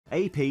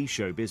AP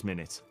Showbiz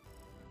Minute.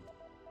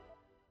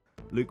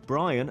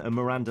 Bryan and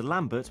Miranda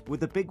Lambert were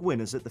the big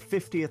winners at the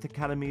 50th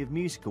Academy of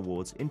Music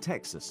Awards in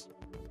Texas.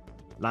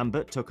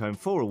 Lambert took home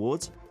 4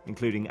 awards,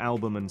 including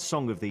Album and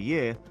Song of the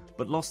Year,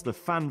 but lost the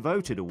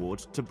fan-voted award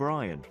to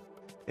Bryan.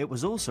 It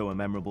was also a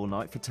memorable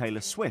night for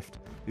Taylor Swift,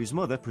 whose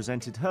mother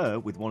presented her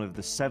with one of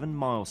the 7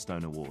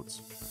 Milestone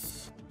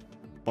Awards.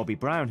 Bobby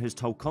Brown has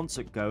told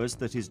concert-goers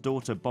that his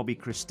daughter Bobbi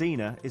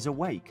Kristina is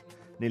awake,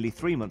 nearly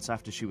 3 months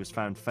after she was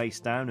found face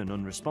down and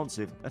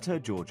unresponsive at her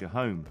Georgia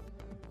home.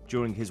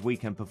 During his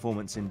weekend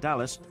performance in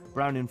Dallas,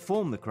 Brown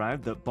informed the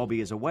crowd that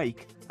Bobby is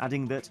awake,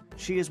 adding that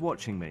she is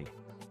watching me.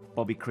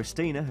 Bobbi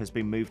Kristina has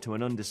been moved to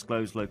an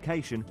undisclosed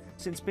location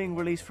since being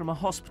released from a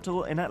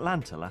hospital in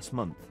Atlanta last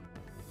month.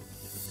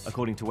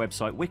 According to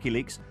website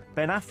WikiLeaks,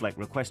 Ben Affleck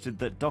requested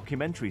that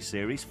documentary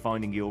series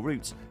Finding Your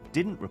Roots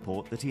didn't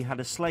report that he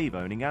had a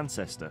slave-owning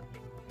ancestor.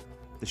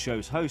 The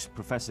show's host,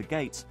 Professor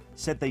Gates,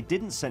 said they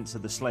didn't censor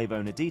the slave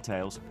owner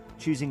details,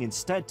 choosing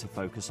instead to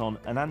focus on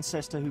an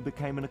ancestor who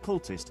became an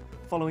occultist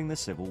following the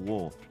Civil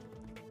War.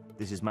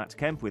 This is Matt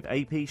Kemp with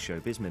AP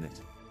Showbiz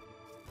Minute.